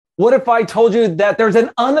What if I told you that there's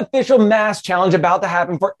an unofficial mask challenge about to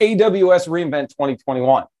happen for AWS reInvent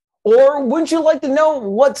 2021? Or wouldn't you like to know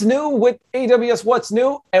what's new with AWS What's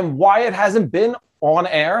New and why it hasn't been on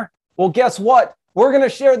air? Well, guess what? We're going to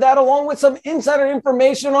share that along with some insider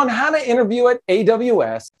information on how to interview at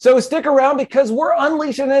AWS. So stick around because we're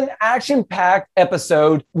unleashing an action-packed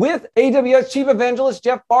episode with AWS Chief Evangelist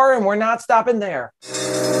Jeff Barr, and we're not stopping there.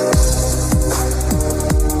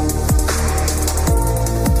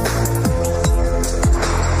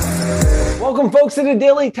 Welcome, folks, to the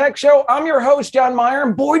Daily Tech Show. I'm your host, Jon Myer,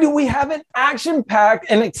 and boy, do we have an action-packed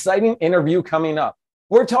and exciting interview coming up.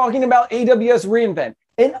 We're talking about AWS reInvent,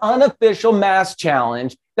 an unofficial mask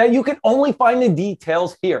challenge that you can only find the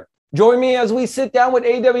details here. Join me as we sit down with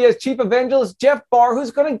AWS Chief Evangelist Jeff Barr,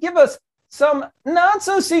 who's going to give us some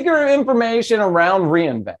not-so-secret information around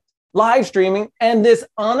reInvent, live streaming, and this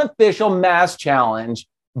unofficial mask challenge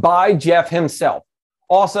by Jeff himself.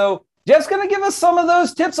 Also, Jeff's going to give us some of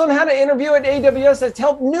those tips on how to interview at AWS that's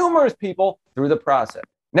helped numerous people through the process.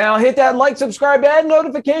 Now hit that like, subscribe, and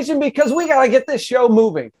notification because we got to get this show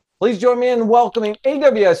moving. Please join me in welcoming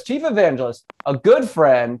AWS Chief Evangelist, a good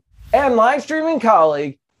friend, and live streaming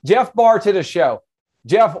colleague, Jeff Barr, to the show.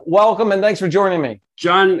 Jeff, welcome, and thanks for joining me.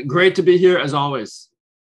 John, great to be here as always.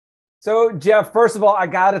 So, Jeff, first of all, I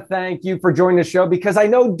got to thank you for joining the show because I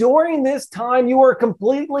know during this time you were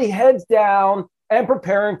completely heads down and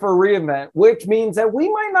preparing for reInvent, which means that we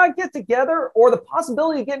might not get together or the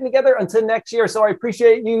possibility of getting together until next year. So I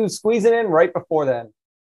appreciate you squeezing in right before then.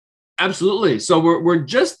 Absolutely. So we're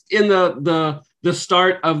just in the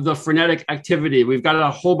start of the frenetic activity. We've got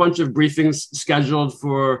a whole bunch of briefings scheduled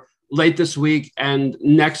for late this week and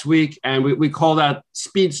next week. And we call that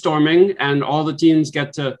speed storming. And all the teams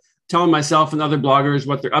get to tell myself and other bloggers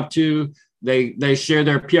what they're up to. They share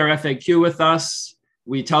their PR FAQ with us.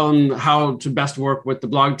 We tell them how to best work with the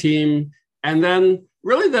blog team. And then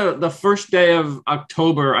really the first day of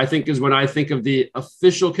October, I think, is when I think of the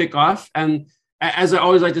official kickoff. And as I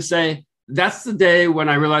always like to say, that's the day when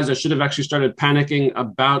I realized I should have actually started panicking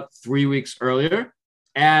about 3 weeks earlier.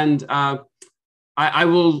 And I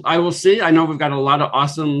will see. I know we've got a lot of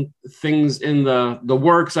awesome things in the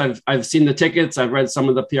works. I've seen the tickets. I've read some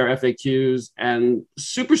of the PR FAQs and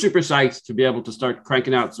super psyched to be able to start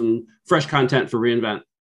cranking out some fresh content for reInvent.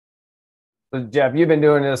 So Jeff, you've been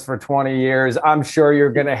doing this for 20 years. I'm sure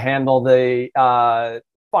you're going to handle the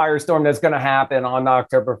firestorm that's going to happen on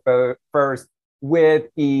October 1st with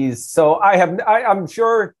ease. So I'm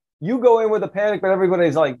sure you go in with a panic, but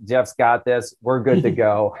everybody's like, Jeff's got this. We're good to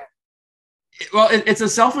go. Well, it's a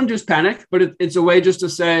self-induced panic, but it's a way just to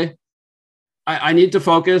say, I need to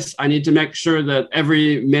focus. I need to make sure that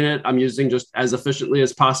every minute I'm using just as efficiently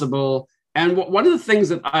as possible. And one of the things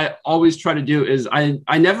that I always try to do is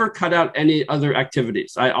I never cut out any other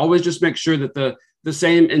activities. I always just make sure that the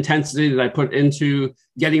same intensity that I put into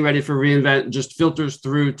getting ready for reInvent just filters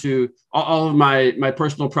through to all of my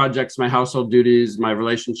personal projects, my household duties, my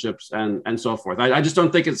relationships, and so forth. I just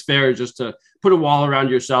don't think it's fair just to put a wall around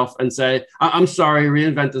yourself and say, I'm sorry,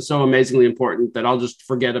 reInvent is so amazingly important that I'll just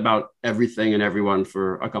forget about everything and everyone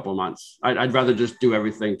for a couple of months. I'd rather just do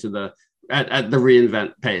everything at the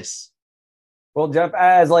reInvent pace. Well, Jeff,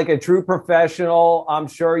 as like a true professional, I'm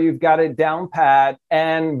sure you've got it down pat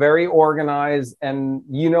and very organized. And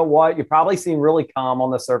you know what? You probably seem really calm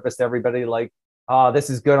on the surface to everybody, like, this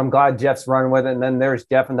is good. I'm glad Jeff's running with it. And then there's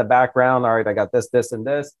Jeff in the background. All right, I got this, and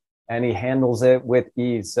this. And he handles it with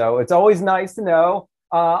ease. So it's always nice to know.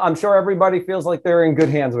 I'm sure everybody feels like they're in good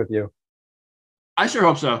hands with you. I sure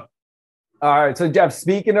hope so. All right. So, Jeff,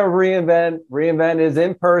 speaking of reInvent is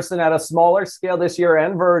in person at a smaller scale this year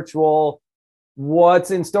and virtual.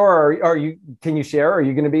 What's in store? Can you share? Are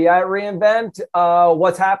you going to be at reInvent?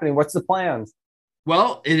 What's happening? What's the plans?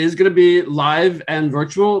 Well, it is going to be live and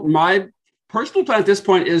virtual. My personal plan at this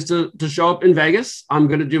point is to show up in Vegas. I'm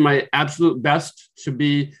going to do my absolute best to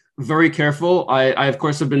be very careful. I of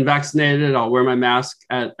course, have been vaccinated. I'll wear my mask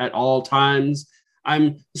at all times.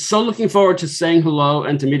 I'm so looking forward to saying hello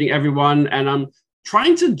and to meeting everyone. And I'm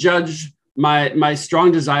trying to judge my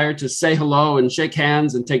strong desire to say hello and shake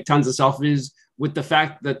hands and take tons of selfies with the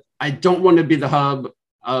fact that I don't want to be the hub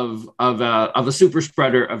of a super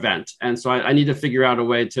spreader event. And so I need to figure out a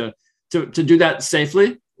way to do that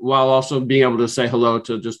safely while also being able to say hello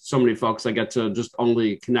to just so many folks I get to just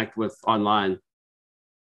only connect with online.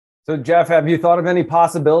 So, Jeff, have you thought of any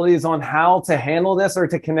possibilities on how to handle this or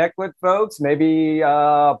to connect with folks? Maybe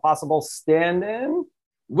possible stand-in?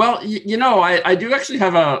 Well, I do actually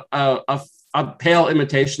have a pale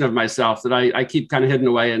imitation of myself that I keep kind of hidden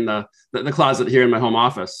away in the closet here in my home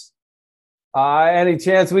office. Any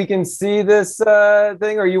chance we can see this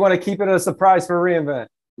thing, or you want to keep it a surprise for reInvent?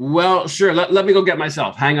 Well, sure. Let me go get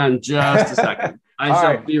myself. Hang on just a second. I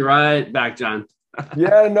shall be right back, John.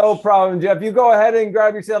 Yeah, no problem, Jeff. You go ahead and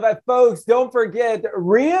grab yourself. And folks, don't forget,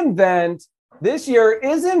 reInvent this year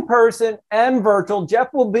is in person and virtual.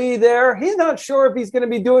 Jeff will be there. He's not sure if he's going to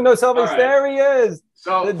be doing those selfies. Right. There he is.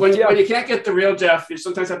 So when you can't get the real Jeff, you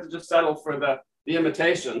sometimes have to just settle for the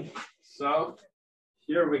imitation. So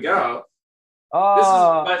here we go. This is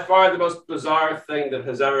by far the most bizarre thing that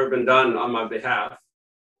has ever been done on my behalf,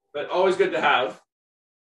 but always good to have.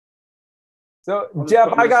 So,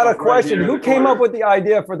 Jeff, I got a question. Who came up with the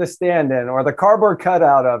idea for the stand-in or the cardboard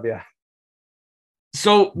cutout of you?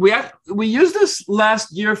 So we used this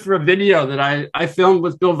last year for a video that I filmed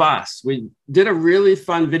with Bill Voss. We did a really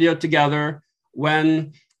fun video together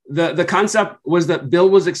when the concept was that Bill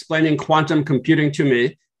was explaining quantum computing to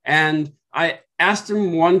me, and I asked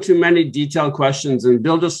him one too many detailed questions, and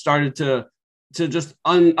Bill just started to just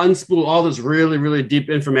unspool all this really, really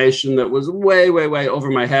deep information that was way, way, way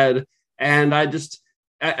over my head. And I just,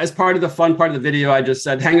 as part of the fun part of the video, I just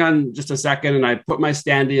said, hang on just a second. And I put my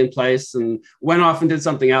standee in place and went off and did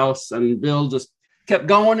something else. And Bill just kept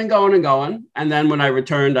going and going and going. And then when I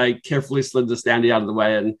returned, I carefully slid the standee out of the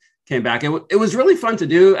way and came back. It was really fun to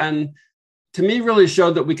do. And to me, really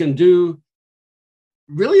showed that we can do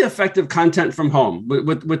really effective content from home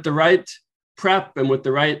with the right prep and with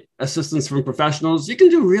the right assistance from professionals. You can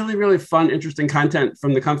do really, really fun, interesting content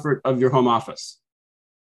from the comfort of your home office.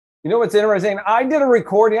 You know what's interesting? I did a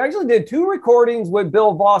recording. I actually did 2 recordings with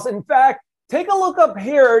Bill Voss. In fact, take a look up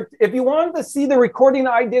here. If you wanted to see the recording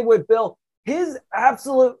I did with Bill, his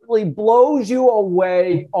absolutely blows you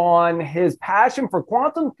away on his passion for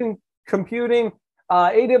quantum computing,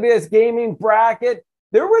 AWS gaming, bracket.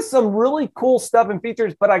 There was some really cool stuff and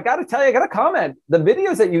features, but I got to tell you, I got to comment. The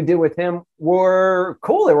videos that you did with him were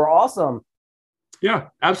cool. They were awesome. Yeah,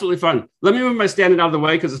 absolutely fun. Let me move my stand out of the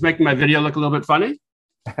way because it's making my video look a little bit funny.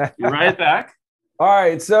 You're right back. All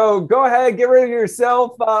right, so go ahead, get rid of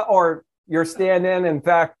yourself or your stand-in. In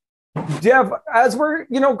fact, Jeff, as we're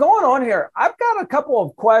going on here, I've got a couple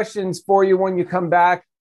of questions for you when you come back.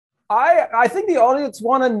 I think the audience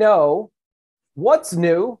want to know what's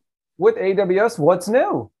new with AWS. What's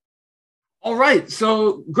new? All right,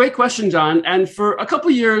 so great question, John. And for a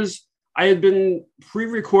couple of years, I had been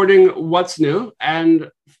pre-recording what's new,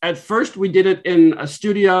 and at first we did it in a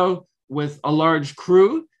studio with a large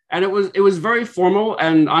crew. And it was very formal.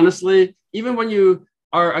 And honestly, even when you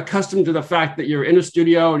are accustomed to the fact that you're in a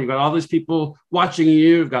studio and you've got all these people watching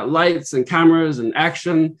you, you've got lights and cameras and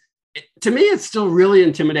action, to me, it's still really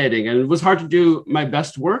intimidating. And it was hard to do my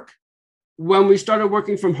best work. When we started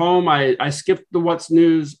working from home, I skipped the What's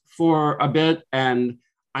News for a bit and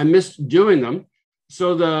I missed doing them.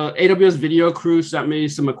 So the AWS video crew sent me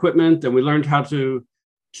some equipment and we learned how to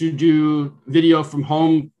do video from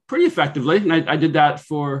home pretty effectively. And I did that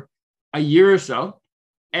for a year or so.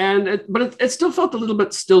 But it still felt a little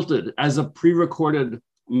bit stilted as a pre-recorded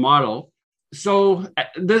model. So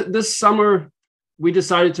this summer, we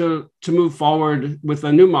decided to move forward with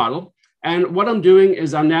a new model. And what I'm doing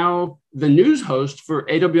is I'm now the news host for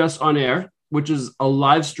AWS On Air, which is a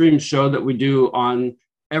live stream show that we do on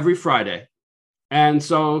every Friday. And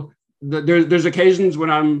so there's occasions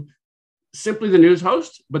when I'm simply the news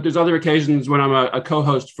host, but there's other occasions when I'm a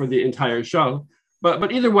co-host for the entire show.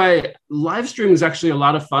 But either way, live streaming is actually a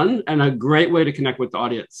lot of fun and a great way to connect with the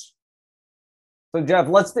audience. So Jeff,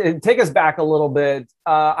 let's take us back a little bit.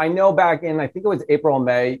 I know back in, I think it was April,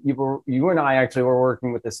 May, you and I actually were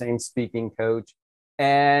working with the same speaking coach,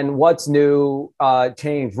 and What's New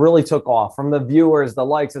changed, really took off from the viewers, the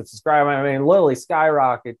likes, the subscribers. I mean, literally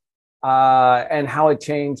skyrocketed. And how it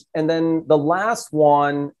changed. And then the last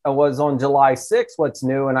one was on July 6th, What's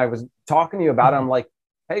New. And I was talking to you about it. I'm like,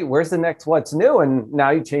 hey, where's the next What's New? And now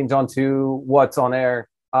you change on to What's On Air.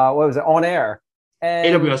 What was it? On Air. And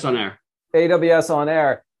AWS On Air. AWS On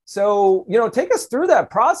Air. So, take us through that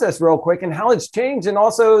process real quick and how it's changed. And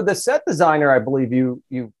also the set designer, I believe you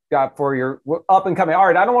got for your up and coming. All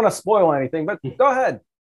right, I don't want to spoil anything, but go ahead.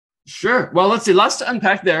 Sure. Well, let's see. Lots to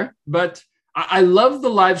unpack there. But I love the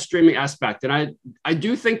live streaming aspect. And I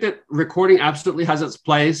do think that recording absolutely has its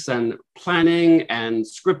place, and planning and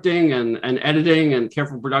scripting and editing and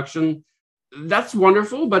careful production. That's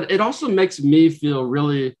wonderful, but it also makes me feel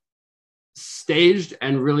really staged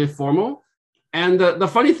and really formal. And the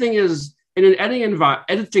funny thing is, in an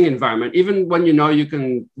editing environment, even when you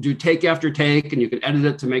can do take after take and you can edit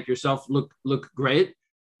it to make yourself look great,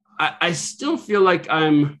 I still feel like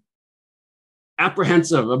I'm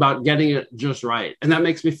apprehensive about getting it just right. And that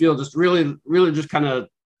makes me feel just really, really just kind of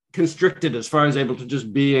constricted as far as able to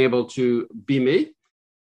just be able to be me.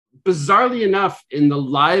 Bizarrely enough, in the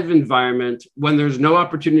live environment, when there's no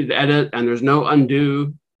opportunity to edit and there's no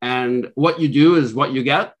undo, and what you do is what you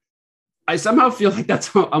get, I somehow feel like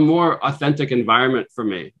that's a more authentic environment for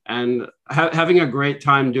me. And having a great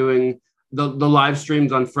time doing the live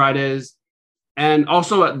streams on Fridays. And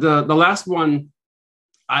also at the last one,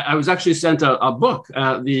 I was actually sent a book,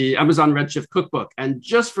 the Amazon Redshift cookbook. And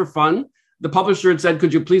just for fun, the publisher had said,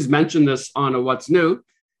 could you please mention this on a What's New?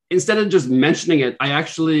 Instead of just mentioning it, I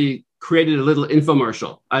actually created a little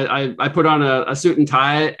infomercial. I put on a suit and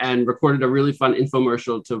tie and recorded a really fun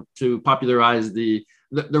infomercial to popularize the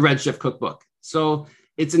Redshift cookbook. So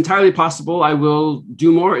it's entirely possible I will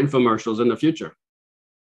do more infomercials in the future.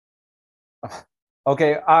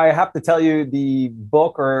 Okay, I have to tell you, the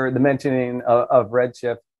book or the mentioning of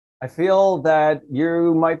Redshift, I feel that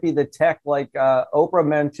you might be the tech, like Oprah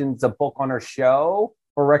mentions a book on her show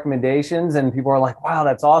for recommendations, and people are like, wow,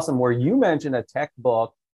 that's awesome. Where you mention a tech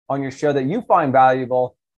book on your show that you find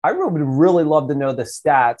valuable, I would really love to know the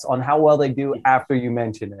stats on how well they do after you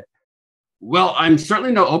mention it. Well, I'm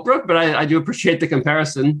certainly no Oprah, but I do appreciate the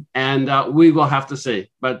comparison, and we will have to see.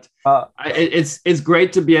 But it's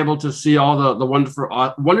great to be able to see all the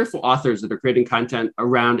wonderful authors that are creating content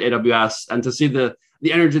around AWS, and to see the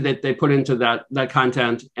energy that they put into that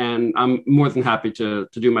content. And I'm more than happy to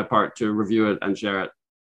do my part to review it and share it.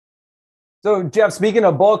 So, Jeff, speaking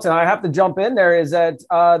of books, and I have to jump in there, is that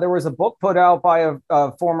there was a book put out by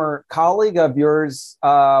a former colleague of yours,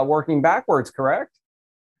 Working Backwards, correct?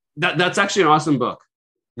 That's actually an awesome book.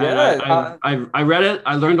 Yeah, I read it.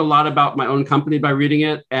 I learned a lot about my own company by reading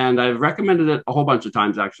it, and I've recommended it a whole bunch of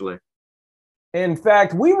times, actually. In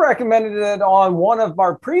fact, we recommended it on one of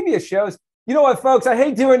our previous shows. You know what, folks? I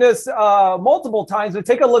hate doing this multiple times, but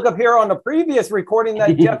take a look up here on the previous recording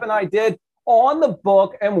that Jeff and I did on the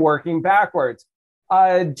book and Working Backwards.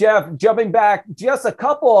 Jeff, jumping back just a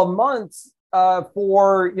couple of months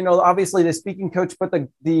for, obviously the speaking coach, but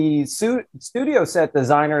the studio set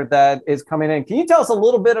designer that is coming in. Can you tell us a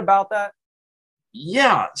little bit about that?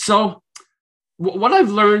 Yeah. So what I've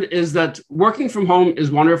learned is that working from home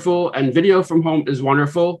is wonderful and video from home is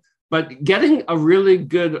wonderful, but getting a really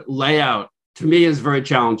good layout to me is very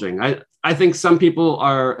challenging. I think some people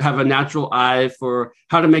have a natural eye for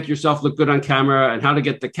how to make yourself look good on camera and how to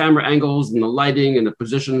get the camera angles and the lighting and the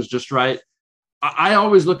positions just right. I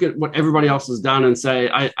always look at what everybody else has done and say,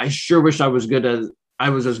 I sure wish I was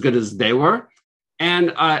as good as they were.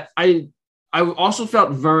 And I also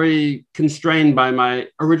felt very constrained by my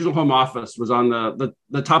original home office was on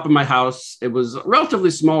the top of my house. It was a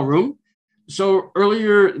relatively small room. So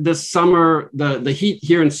earlier this summer, the heat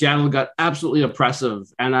here in Seattle got absolutely oppressive.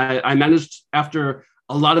 And I managed, after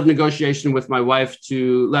a lot of negotiation with my wife,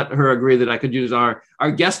 to let her agree that I could use our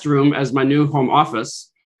guest room as my new home office.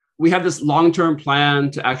 We had this long-term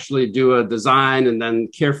plan to actually do a design and then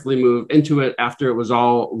carefully move into it after it was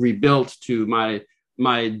all rebuilt to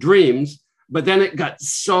my dreams. But then it got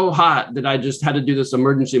so hot that I just had to do this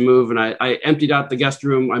emergency move. And I emptied out the guest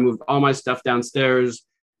room. I moved all my stuff downstairs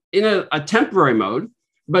in a temporary mode.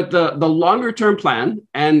 But the longer term plan,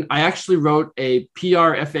 and I actually wrote a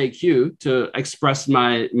PR FAQ to express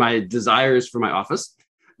my desires for my office.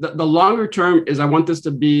 The longer term is I want this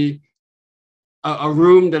to be a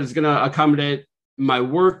room that is going to accommodate my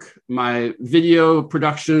work, my video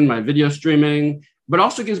production, my video streaming, but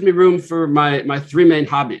also gives me room for my three main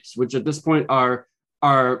hobbies, which at this point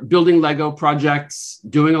are building Lego projects,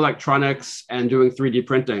 doing electronics, and doing 3D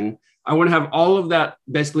printing. I want to have all of that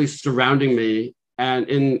basically surrounding me and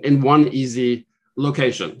in one easy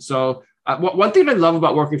location. So one thing I love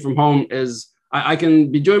about working from home is I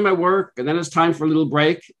can be doing my work, and then it's time for a little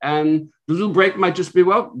break. And the little break might just be,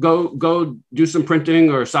 well, go do some printing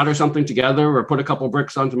or solder something together or put a couple of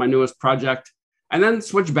bricks onto my newest project, and then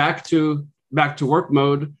switch back to work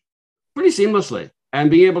mode pretty seamlessly. And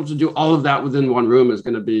being able to do all of that within one room is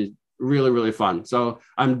going to be really, really fun. So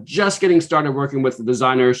I'm just getting started working with the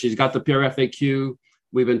designer. She's got the PR FAQ.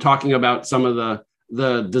 We've been talking about some of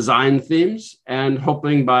the design themes, and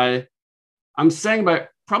hoping by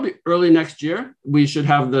probably early next year, we should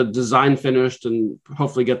have the design finished and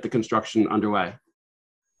hopefully get the construction underway.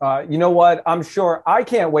 You know what? I'm sure I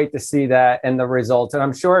can't wait to see that and the results. And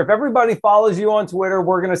I'm sure if everybody follows you on Twitter,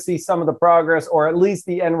 we're going to see some of the progress, or at least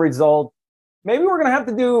the end result. Maybe we're going to have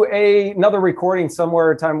to do another recording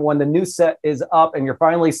somewhere time when the new set is up and you're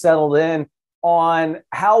finally settled in on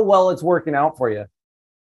how well it's working out for you.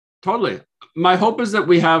 Totally. My hope is that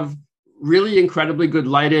we have really incredibly good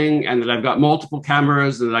lighting, and that I've got multiple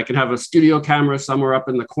cameras, and that I can have a studio camera somewhere up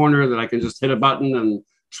in the corner that I can just hit a button and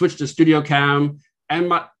switch to studio cam.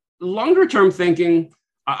 And longer term thinking,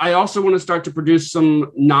 I also want to start to produce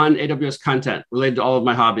some non-AWS content related to all of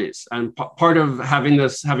my hobbies. And part of having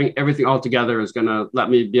everything all together is going to let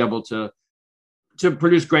me be able to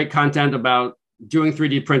produce great content about doing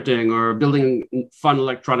 3D printing or building fun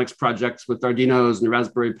electronics projects with Arduinos and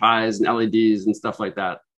Raspberry Pis and LEDs and stuff like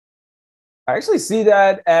that. I actually see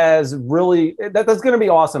that as really, that's going to be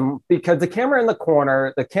awesome, because the camera in the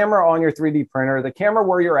corner, the camera on your 3D printer, the camera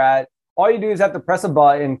where you're at, all you do is have to press a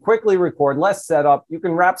button, quickly record, less setup. You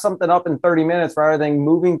can wrap something up in 30 minutes rather than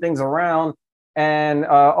moving things around. And,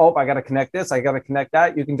 I got to connect this, I got to connect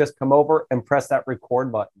that. You can just come over and press that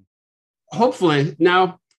record button. Hopefully.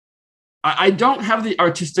 Now, I don't have the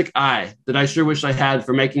artistic eye that I sure wish I had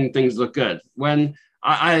for making things look good. When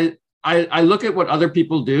I look at what other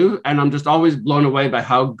people do, and I'm just always blown away by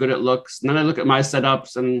how good it looks. And then I look at my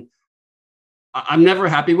setups, and I'm never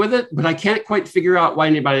happy with it, but I can't quite figure out why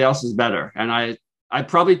anybody else is better. And I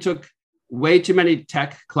probably took way too many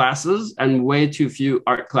tech classes and way too few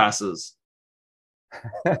art classes.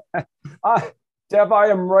 Jeff, I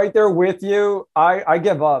am right there with you. I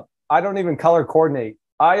give up. I don't even color coordinate.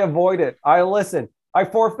 I avoid it. I listen. I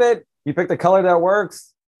forfeit. You pick the color that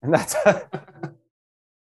works, and that's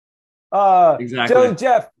exactly. So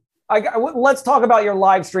Jeff, let's talk about your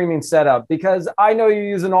live streaming setup, because I know you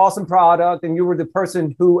use an awesome product, and you were the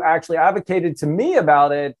person who actually advocated to me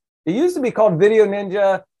about it. It used to be called OBS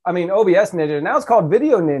Ninja. Now it's called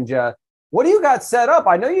Video Ninja. What do you got set up?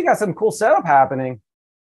 I know you got some cool setup happening.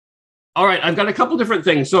 All right, I've got a couple different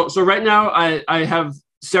things. So right now I have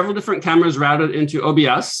several different cameras routed into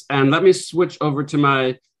OBS, and let me switch over to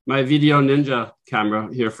my Video Ninja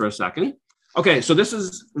camera here for a second. Okay, so this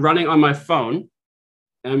is running on my phone,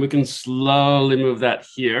 and we can slowly move that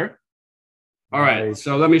here. All right,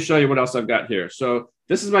 so let me show you what else I've got here. So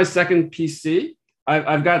this is my second PC.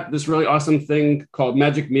 I've got this really awesome thing called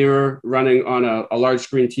Magic Mirror running on a large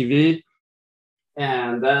screen TV.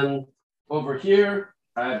 And then over here,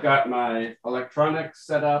 I've got my electronics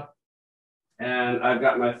set up, and I've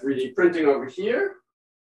got my 3D printing over here.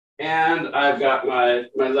 And I've got my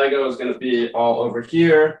Lego is going to be all over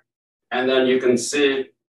here. And then you can see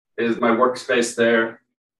is my workspace there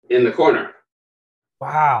in the corner.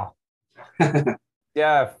 Wow.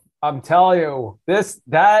 Jeff, I'm telling you,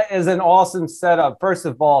 that is an awesome setup. First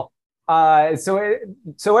of all,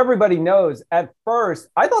 so everybody knows, at first,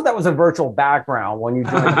 I thought that was a virtual background when you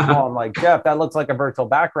joined the call. I'm like, Jeff, that looks like a virtual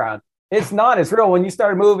background. It's not. It's real. When you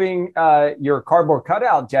started moving your cardboard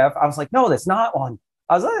cutout, Jeff, I was like, no, that's not one.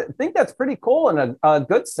 I think that's pretty cool and a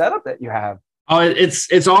good setup that you have. Oh,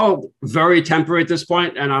 it's all very temporary at this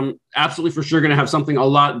point, and I'm absolutely for sure going to have something a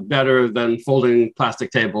lot better than folding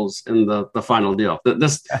plastic tables in the final deal.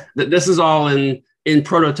 This is all in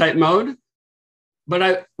prototype mode, but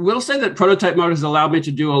I will say that prototype mode has allowed me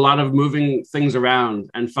to do a lot of moving things around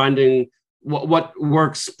and finding what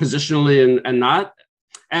works positionally and not,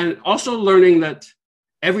 and also learning that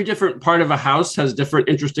every different part of a house has different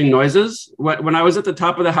interesting noises. When I was at the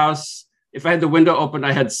top of the house, if I had the window open,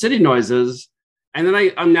 I had city noises. And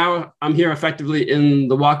then I'm here effectively in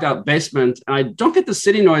the walkout basement, and I don't get the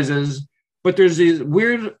city noises, but there's these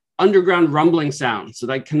weird underground rumbling sounds that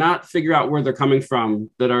I cannot figure out where they're coming from,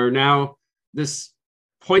 that are now this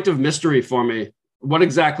point of mystery for me. What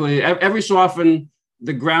exactly, every so often,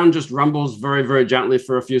 the ground just rumbles very, very gently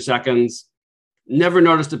for a few seconds. Never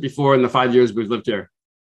noticed it before in the 5 years we've lived here.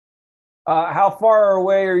 How far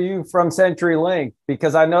away are you from CenturyLink?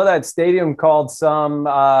 Because I know that stadium called some,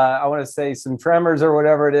 I want to say some tremors or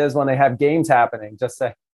whatever it is when they have games happening. Just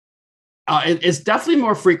say. It's definitely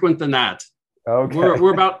more frequent than that. Okay.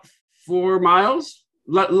 We're about 4 miles.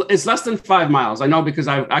 It's less than 5 miles. I know because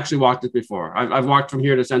I've actually walked it before. I've walked from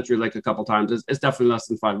here to CenturyLink a couple times. It's definitely less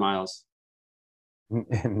than 5 miles.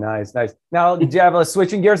 Nice. Now, Jeff,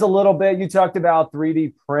 switching gears a little bit, you talked about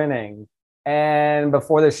 3D printing. And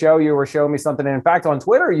before the show, you were showing me something. And in fact, on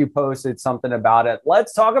Twitter, you posted something about it.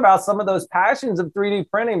 Let's talk about some of those passions of 3D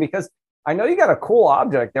printing, because I know you got a cool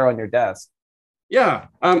object there on your desk. Yeah,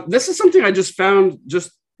 this is something I just found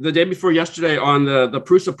just the day before yesterday on the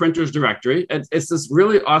Prusa printers directory. It's this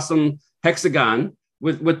really awesome hexagon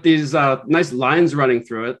with these nice lines running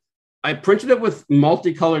through it. I printed it with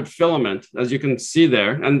multicolored filament, as you can see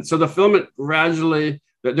there. And so the filament gradually,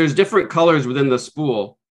 there's different colors within the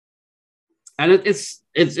spool. And it's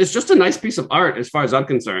just a nice piece of art as far as I'm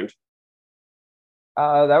concerned.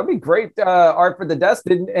 That would be great art for the desk.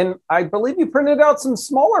 And I believe you printed out some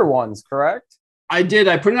smaller ones, correct? I did.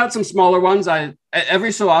 I printed out some smaller ones.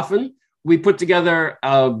 Every so often, we put together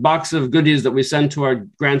a box of goodies that we send to our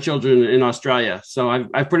grandchildren in Australia. So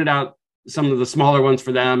I've printed out some of the smaller ones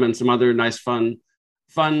for them and some other nice, fun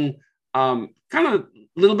fun, kind of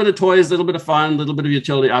a little bit of toys, a little bit of fun, a little bit of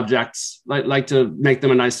utility objects. Like to make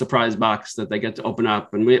them a nice surprise box that they get to open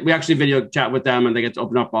up. And we actually video chat with them, and they get to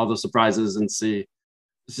open up all the surprises and see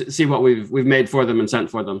what we've made for them and sent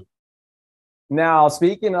for them. Now,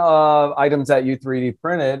 speaking of items that you 3D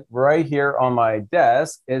printed, right here on my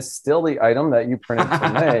desk is still the item that you printed for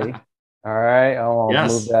me. All right, I'll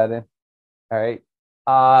move that in. All right.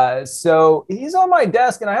 So he's on my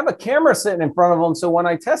desk, and I have a camera sitting in front of him. So when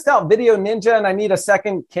I test out Video Ninja and I need a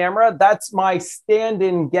second camera, that's my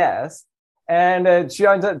stand-in guest. And it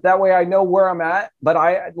shines that way I know where I'm at. But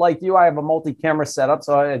I, like you, I have a multi-camera setup,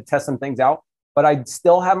 so I test some things out. But I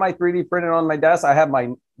still have my 3D printed on my desk. I have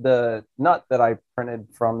the nut that I printed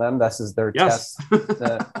from them. This is their test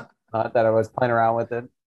that I was playing around with it.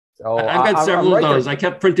 So I've got several of those. I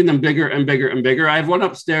kept printing them bigger and bigger and bigger. I have one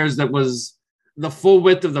upstairs that was the full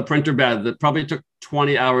width of the printer bed that probably took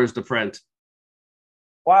 20 hours to print.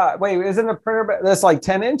 Wow. Wait, isn't a printer bed that's like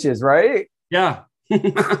 10 inches, right? Yeah.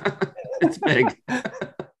 It's big.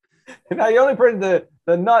 Now you only printed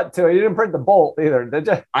the nut to it. You didn't print the bolt either, did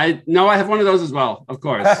you? I have one of those as well, of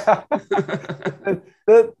course.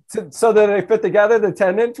 So that they fit together, the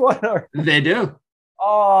 10-inch one? Or? They do.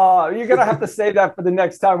 Oh, you're going to have to save that for the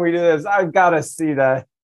next time we do this. I've got to see that.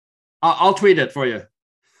 I'll tweet it for you.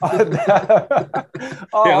 Here,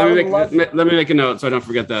 let me make a note so I don't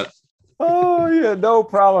forget that. Oh, yeah, no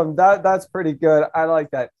problem. That's pretty good. I like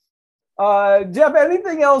that. Jeff,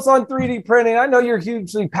 anything else on 3D printing? I know you're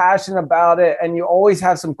hugely passionate about it, and you always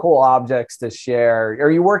have some cool objects to share.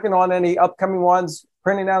 Are you working on any upcoming ones,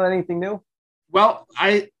 printing out anything new? Well,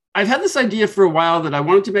 I've had this idea for a while that I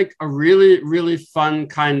wanted to make a really, really fun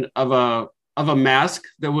kind of a mask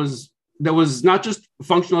that was not just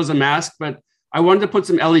functional as a mask, but I wanted to put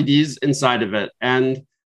some LEDs inside of it. And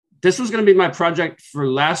this was going to be my project for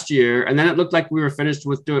last year. And then it looked like we were finished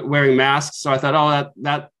with wearing masks. So I thought, oh,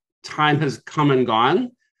 that time has come and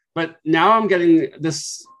gone. But now I'm getting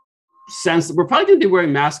this sense that we're probably going to be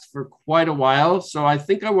wearing masks for quite a while. So I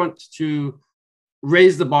think I want to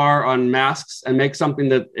raise the bar on masks and make something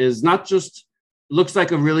that is not just looks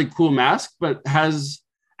like a really cool mask, but has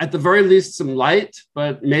at the very least some light.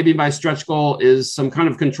 But maybe my stretch goal is some kind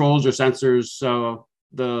of controls or sensors, so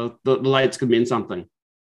the lights could mean something.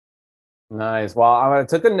 Nice. Well, I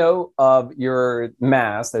took a note of your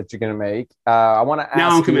mask that you're going to make. I want to ask.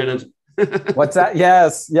 Now I'm committed. What's that?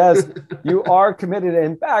 Yes, you are committed.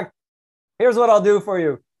 In fact, here's what I'll do for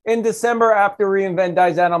you. In December, after reInvent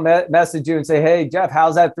dies down, I'll message you and say, hey, Jeff,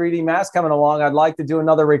 how's that 3D mask coming along? I'd like to do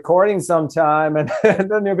another recording sometime. And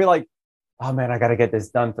then you'll be like, oh, man, I got to get this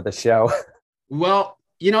done for the show. Well,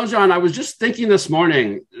 Jon, I was just thinking this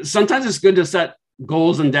morning, sometimes it's good to set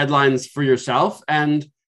goals and deadlines for yourself. And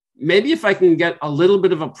maybe if I can get a little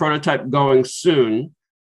bit of a prototype going soon,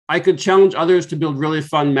 I could challenge others to build really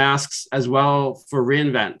fun masks as well for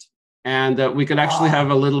reInvent. And we could actually have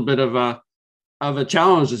a little bit of a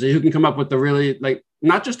challenge to see who can come up with the really, like,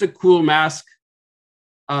 not just a cool mask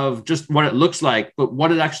of just what it looks like, but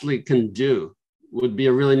what it actually can do would be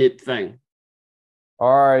a really neat thing.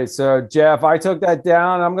 All right. So, Jeff, I took that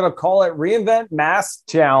down. I'm going to call it reInvent Mask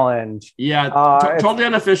Challenge. Yeah. Totally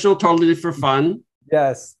unofficial, totally for fun.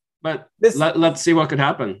 Yes. But let's see what could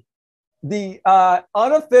happen. The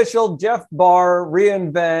unofficial Jeff Barr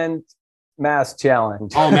reInvent Mask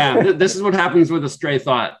Challenge. Oh, man. This is what happens with a stray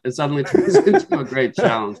thought. It suddenly turns into a great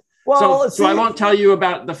challenge. Well, so I won't tell you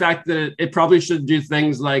about the fact that it probably should do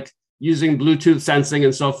things like using Bluetooth sensing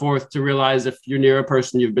and so forth to realize if you're near a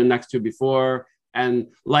person you've been next to before and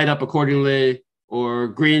light up accordingly, or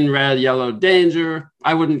green, red, yellow, danger.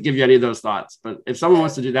 I wouldn't give you any of those thoughts. But if someone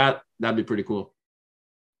wants to do that, that'd be pretty cool.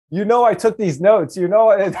 I took these notes. Jeff,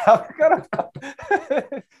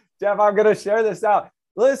 I'm going to share this out.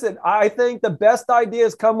 Listen, I think the best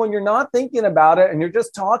ideas come when you're not thinking about it and you're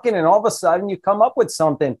just talking, and all of a sudden you come up with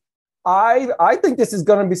something. I think this is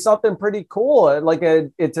going to be something pretty cool.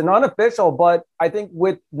 It's an unofficial, but I think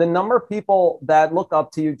with the number of people that look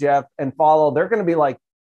up to you, Jeff, and follow, they're going to be like,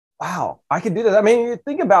 wow, I could do this. I mean, you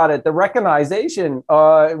think about it, the recognition,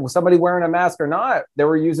 was somebody wearing a mask or not? They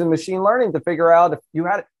were using machine learning to figure out if you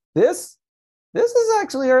had it. This is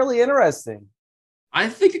actually really interesting. I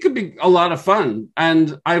think it could be a lot of fun.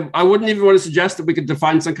 And I wouldn't even want to suggest that we could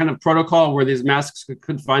define some kind of protocol where these masks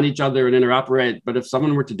could find each other and interoperate. But if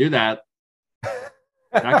someone were to do that,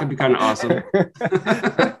 that could be kind of awesome.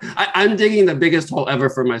 I'm digging the biggest hole ever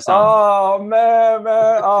for myself. Oh, man.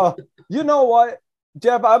 Oh, you know what,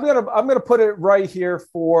 Jeff, I'm gonna put it right here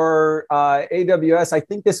for AWS. I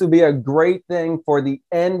think this would be a great thing for the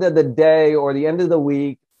end of the day or the end of the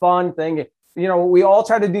week. Fun thing. we all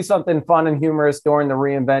try to do something fun and humorous during the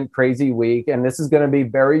reInvent Crazy Week. And this is going to be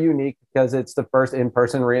very unique because it's the first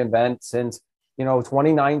in-person reInvent since,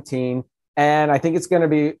 2019. And I think it's going to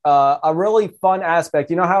be a really fun aspect.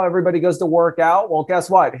 You know how everybody goes to work out? Well, guess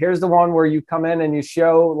what? Here's the one where you come in and you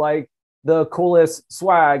show like the coolest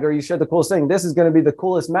swag or you show the coolest thing. This is going to be the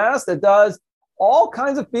coolest mask that does all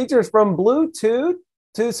kinds of features from Bluetooth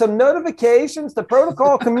to some notifications to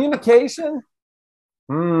protocol communication.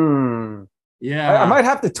 Yeah. I might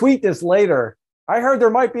have to tweet this later. I heard there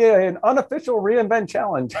might be an unofficial reInvent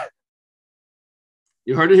challenge.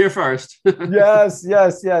 You heard it here first. Yes.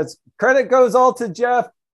 Credit goes all to Jeff.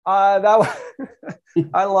 I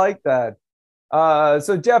like that.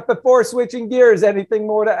 So Jeff, before switching gears, anything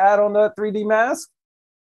more to add on the 3D mask?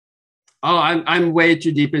 Oh, I'm way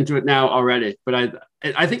too deep into it now already, but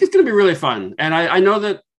I think it's going to be really fun. And I know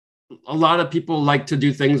that a lot of people like to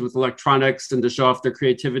do things with electronics and to show off their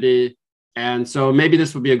creativity. And so maybe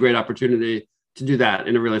this would be a great opportunity to do that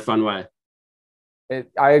in a really fun way.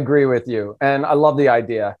 I agree with you. And I love the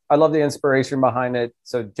idea. I love the inspiration behind it.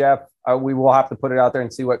 So Jeff, we will have to put it out there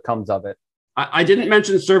and see what comes of it. I didn't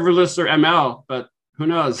mention serverless or ML, but who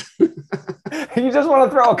knows? You just want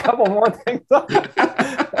to throw a couple more things up.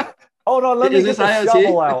 Hold on, let me get the IoT?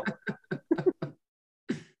 Shovel out.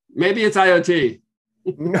 Maybe it's IoT.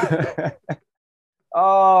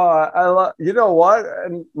 Oh, you know what?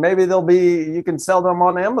 And maybe you can sell them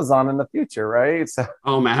on Amazon in the future, right? So,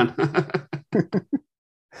 oh man.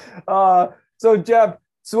 So Jeff,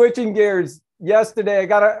 switching gears. Yesterday, I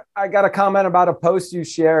got a comment about a post you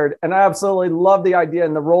shared, and I absolutely love the idea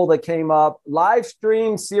and the role that came up. Live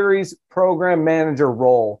stream series program manager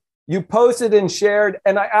role. You posted and shared,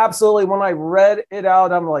 and I absolutely, when I read it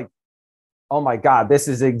out, I'm like, oh my God, this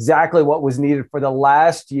is exactly what was needed for the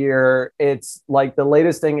last year. It's like the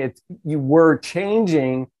latest thing. You were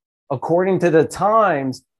changing according to the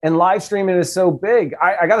times, and live streaming is so big.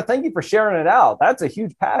 I got to thank you for sharing it out. That's a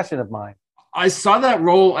huge passion of mine. I saw that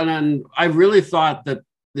role, and then I really thought that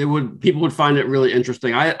people would find it really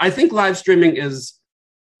interesting. I think live streaming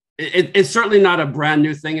it's certainly not a brand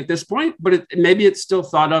new thing at this point, but maybe it's still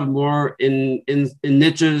thought of more in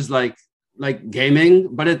niches like gaming,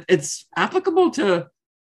 but it's applicable to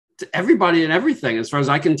everybody and everything, as far as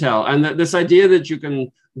I can tell. And this idea that you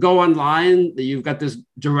can go online, that you've got this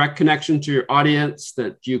direct connection to your audience,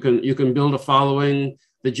 that you can build a following,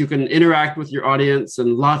 that you can interact with your audience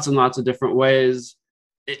in lots and lots of different ways.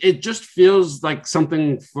 It just feels like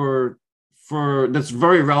something for that's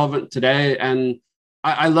very relevant today. And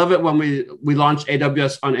I love it when we launch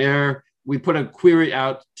AWS on air. We put a query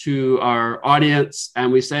out to our audience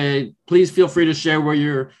and we say, please feel free to share where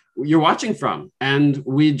you're watching from. And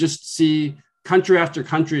we just see country after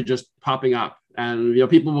country just popping up. And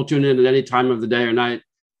people will tune in at any time of the day or night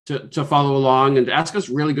to follow along and to ask us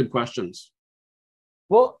really good questions.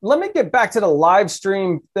 Well, let me get back to the live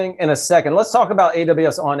stream thing in a second. Let's talk about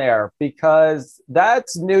AWS on air, because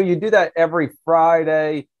that's new. You do that every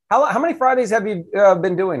Friday. How many Fridays have you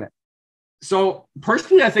been doing it? So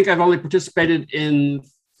personally, I think I've only participated in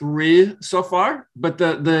 3 so far, but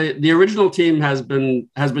the original team has been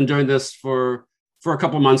doing this for a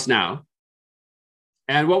couple months now.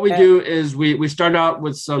 And what we do is we start out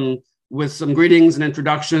with some greetings and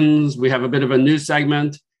introductions. We have a bit of a news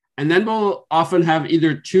segment, and then we'll often have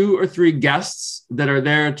either 2 or 3 guests that are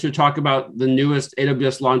there to talk about the newest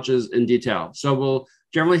AWS launches in detail. So we'll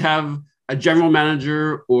generally have a general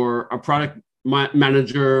manager or a product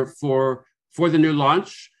manager for the new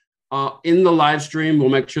launch. In the live stream, we'll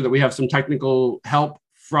make sure that we have some technical help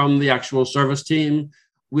from the actual service team.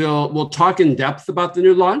 We'll talk in depth about the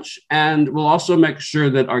new launch, and we'll also make sure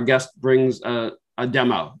that our guest brings a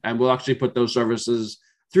demo, and we'll actually put those services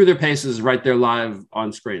through their paces right there live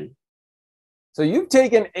on screen. So you've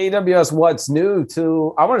taken AWS What's New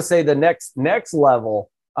to, I want to say, the next level.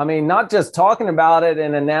 I mean, not just talking about it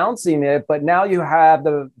and announcing it, but now you have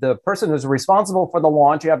the person who's responsible for the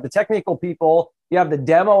launch. You have the technical people. You have the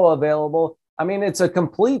demo available. I mean, it's a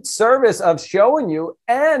complete service of showing you,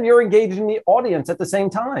 and you're engaging the audience at the same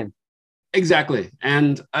time. Exactly.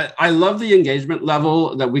 And I love the engagement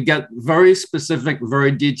level that we get very specific,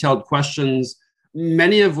 very detailed questions,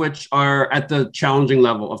 many of which are at the challenging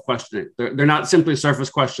level of questioning. They're not simply surface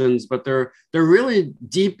questions, but they're really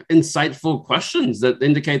deep, insightful questions that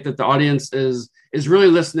indicate that the audience is really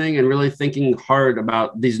listening and really thinking hard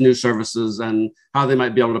about these new services and how they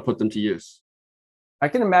might be able to put them to use. I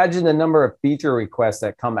can imagine the number of feature requests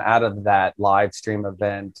that come out of that live stream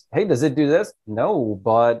event. Hey, does it do this? No,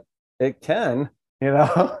 but it can,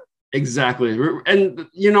 Exactly. And,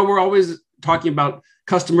 we're always talking about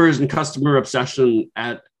customers and customer obsession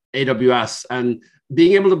at AWS, and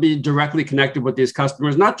being able to be directly connected with these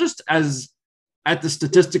customers, not just as at the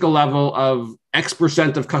statistical level of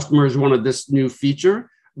X% of customers wanted this new feature,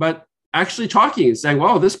 but actually talking and saying,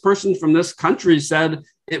 "Wow, this person from this country said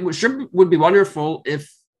it would be wonderful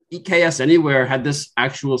if EKS Anywhere had this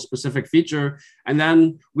actual specific feature." And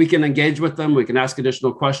then we can engage with them. We can ask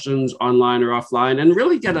additional questions online or offline and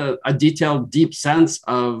really get a detailed, deep sense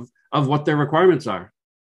of what their requirements are.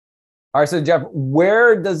 All right, so Jeff,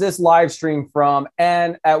 where does this live stream from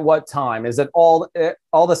and at what time? Is it all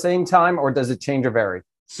the same time, or does it change or vary?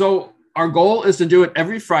 So our goal is to do it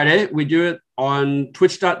every Friday. We do it on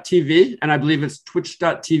twitch.tv, and I believe it's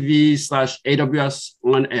twitch.tv/AWS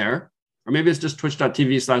on air, or maybe it's just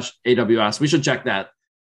twitch.tv/AWS. We should check that.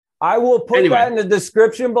 I will put that in the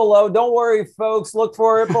description below. Don't worry, folks. Look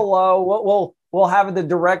for it below. We'll have the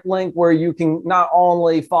direct link where you can not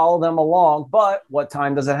only follow them along, but what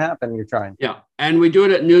time does it happen? You're trying. Yeah. And we do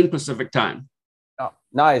it at noon Pacific time. Oh,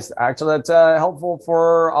 nice. Actually, that's helpful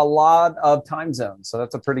for a lot of time zones. So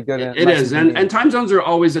that's a pretty good. It is. And time zones are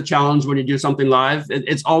always a challenge when you do something live.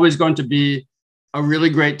 It's always going to be a really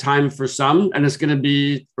great time for some, and it's going to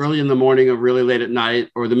be early in the morning or really late at night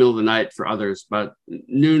or the middle of the night for others. But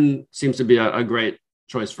noon seems to be a great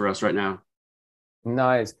choice for us right now.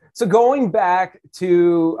 Nice. So going back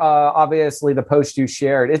to obviously the post you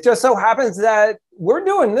shared, it just so happens that we're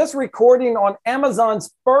doing this recording on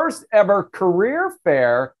Amazon's first ever career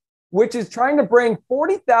fair, which is trying to bring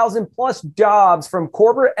 40,000 plus jobs from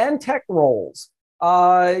corporate and tech roles.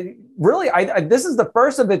 Really, this is the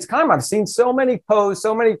first of its kind. I've seen so many posts,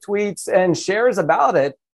 so many tweets and shares about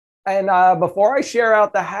it. And before I share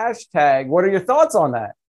out the hashtag, what are your thoughts on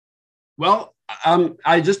that? Well,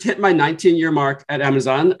 I just hit my 19-year mark at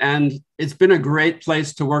Amazon, and it's been a great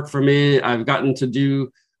place to work for me. I've gotten to do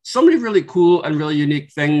so many really cool and really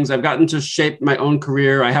unique things. I've gotten to shape my own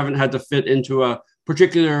career. I haven't had to fit into a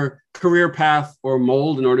particular career path or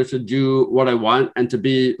mold in order to do what I want and to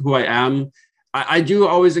be who I am. I do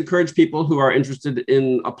always encourage people who are interested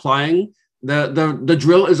in applying. The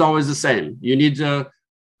drill is always the same. You need to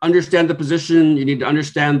understand the position. You need to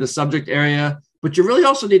understand the subject area. But you really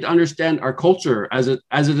also need to understand our culture as it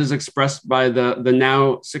is expressed by the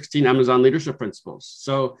now 16 Amazon leadership principles.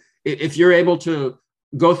 So if you're able to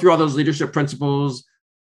go through all those leadership principles,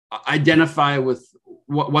 identify with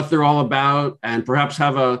what they're all about, and perhaps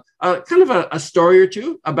have a kind of a story or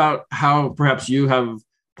two about how perhaps you have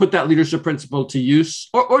put that leadership principle to use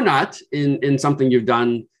or not in something you've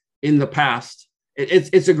done in the past,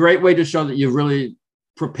 it's a great way to show that you've really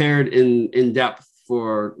prepared in depth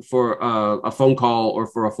for a phone call or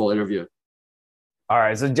for a full interview. All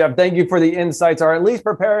right. So Jeff, thank you for the insights, or at least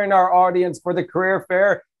preparing our audience for the career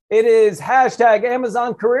fair. It is hashtag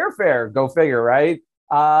Amazon Career Fair. Go figure, right?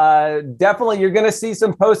 Definitely, you're going to see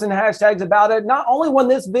some posts and hashtags about it. Not only when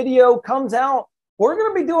this video comes out, we're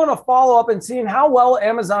going to be doing a follow-up and seeing how well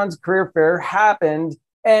Amazon's career fair happened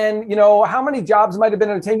and, how many jobs might have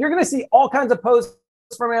been obtained. You're going to see all kinds of posts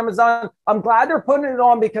from Amazon. I'm glad they're putting it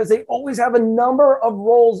on because they always have a number of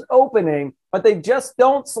roles opening, but they just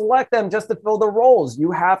don't select them just to fill the roles.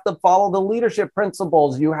 You have to follow the leadership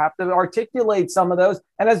principles. You have to articulate some of those.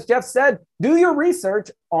 And as Jeff said, do your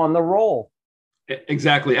research on the role.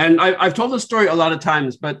 Exactly. And I've told this story a lot of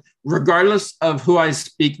times, but regardless of who I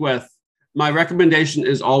speak with, my recommendation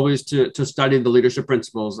is always to study the leadership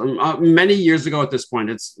principles. Many years ago at this point,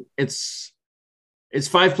 it's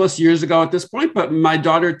 5+ years ago at this point, but my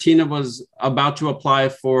daughter Tina was about to apply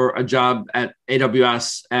for a job at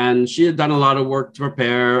AWS, and she had done a lot of work to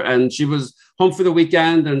prepare, and she was home for the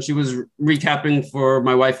weekend, and she was recapping for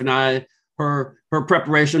my wife and I her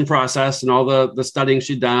preparation process and all the studying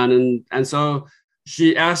she'd done. And so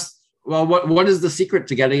she asked, well, what is the secret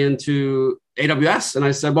to getting into AWS? And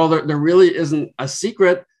I said, well, there really isn't a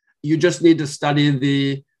secret. You just need to study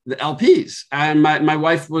the LPs. And my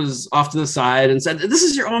wife was off to the side and said, this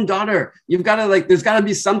is your own daughter. You've got to there's got to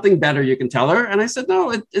be something better you can tell her. And I said,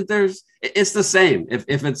 no, it's the same.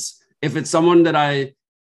 If it's someone that I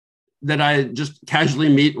just casually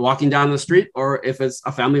meet walking down the street, or if it's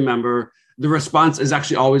a family member, the response is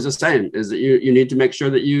actually always the same, is that you need to make sure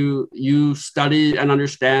that you study and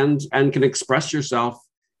understand and can express yourself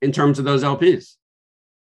in terms of those LPs.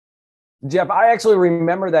 Jeff, I actually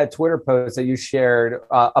remember that Twitter post that you shared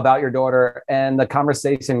about your daughter and the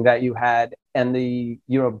conversation that you had, and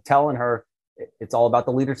telling her it's all about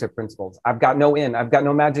the leadership principles. I've got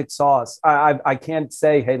no magic sauce. I can't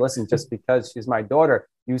say, hey, listen, just because she's my daughter.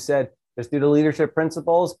 You said, just do the leadership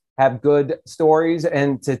principles, have good stories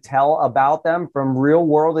and to tell about them from real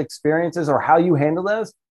world experiences or how you handle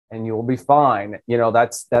those. and you'll be fine.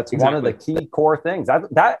 That's exactly one of the key core things.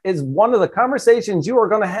 That is one of the conversations you are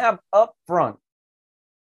going to have up front.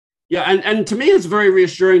 Yeah. And to me, it's very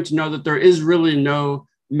reassuring to know that there is really no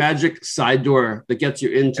magic side door that gets you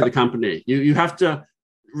into the company. You have to,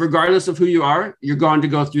 regardless of who you are, you're going to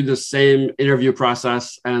go through the same interview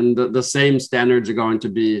process, and the same standards are going to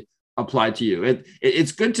be applied to you.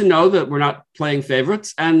 It's good to know that we're not playing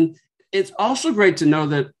favorites. And it's also great to know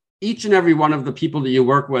that each and every one of the people that you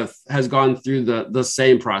work with has gone through the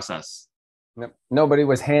same process. Nobody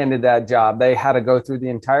was handed that job. They had to go through the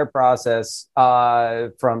entire process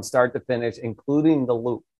from start to finish, including the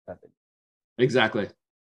loop. Exactly.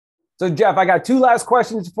 So, Jeff, I got two last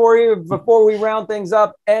questions for you before we round things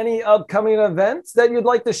up. Any upcoming events that you'd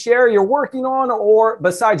like to share you're working on, or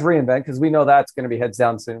besides reInvent, because we know that's going to be heads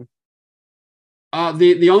down soon?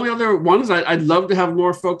 The only other ones, I'd love to have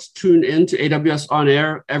more folks tune into AWS On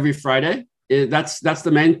Air every Friday. That's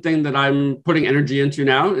the main thing that I'm putting energy into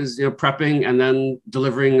now, is prepping and then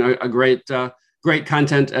delivering a great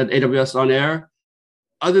content at AWS On Air.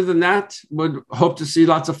 Other than that, would hope to see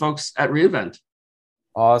lots of folks at reInvent.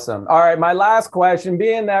 Awesome. All right, my last question,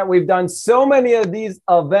 being that we've done so many of these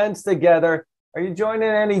events together, are you joining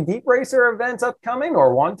any Deep Racer events upcoming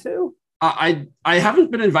or want to? I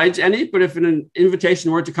haven't been invited to any, but if an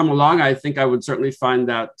invitation were to come along, I think I would certainly find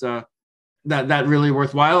that really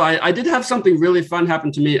worthwhile. I did have something really fun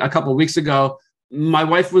happen to me a couple of weeks ago. My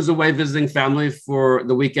wife was away visiting family for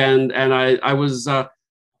the weekend, and I was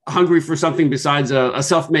hungry for something besides a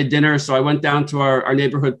self-made dinner. So I went down to our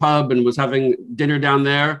neighborhood pub and was having dinner down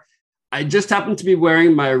there. I just happened to be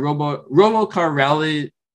wearing my RoboCar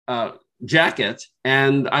Rally jacket,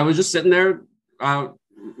 and I was just sitting there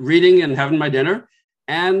reading and having my dinner.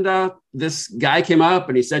 And this guy came up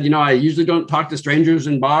and he said, I usually don't talk to strangers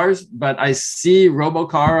in bars, but I see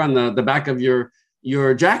RoboCar on the back of your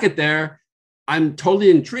jacket there. I'm totally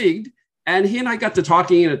intrigued. And he and I got to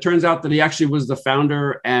talking, and it turns out that he actually was the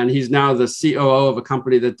founder, and he's now the COO of a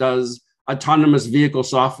company that does autonomous vehicle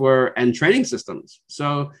software and training systems.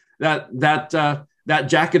 So that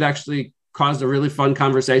jacket actually caused a really fun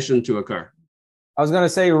conversation to occur. I was going to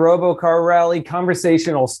say RoboCar Rally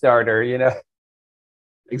conversational starter,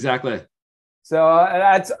 Exactly. So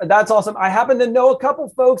that's awesome. I happen to know a couple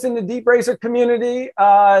folks in the Deep Racer community.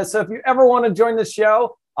 So if you ever want to join the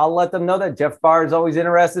show, I'll let them know that Jeff Barr is always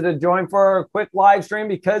interested to join for a quick live stream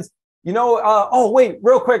because, wait,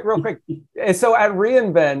 real quick. So at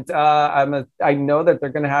reInvent, I know that they're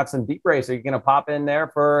going to have some Deep Racer. You're going to pop in there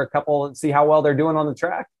for a couple and see how well they're doing on the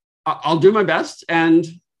track? I'll do my best. And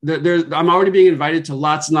I'm already being invited to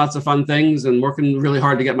lots and lots of fun things and working really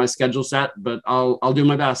hard to get my schedule set, but I'll do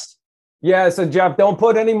my best. Yeah. So Jeff, don't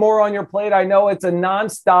put any more on your plate. I know it's a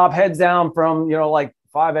nonstop heads down from, like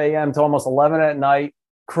 5 a.m. to almost 11 at night.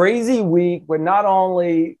 Crazy week with not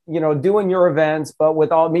only, doing your events, but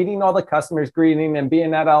with meeting all the customers, greeting and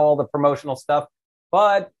being at all the promotional stuff.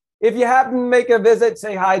 But if you happen to make a visit,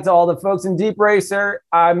 say hi to all the folks in Deep Racer.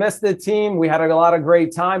 I missed the team. We had a lot of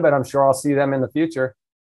great time, but I'm sure I'll see them in the future.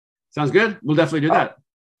 Sounds good. We'll definitely do that.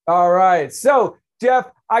 All right. So, Jeff,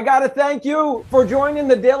 I got to thank you for joining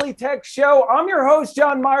the Daily Tech Show. I'm your host,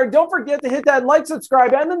 Jon Myer. Don't forget to hit that like,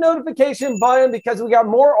 subscribe, and the notification button because we got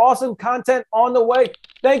more awesome content on the way.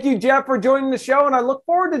 Thank you, Jeff, for joining the show, and I look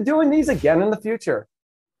forward to doing these again in the future.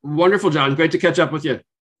 Wonderful, Jon. Great to catch up with you.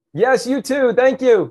 Yes, you too. Thank you.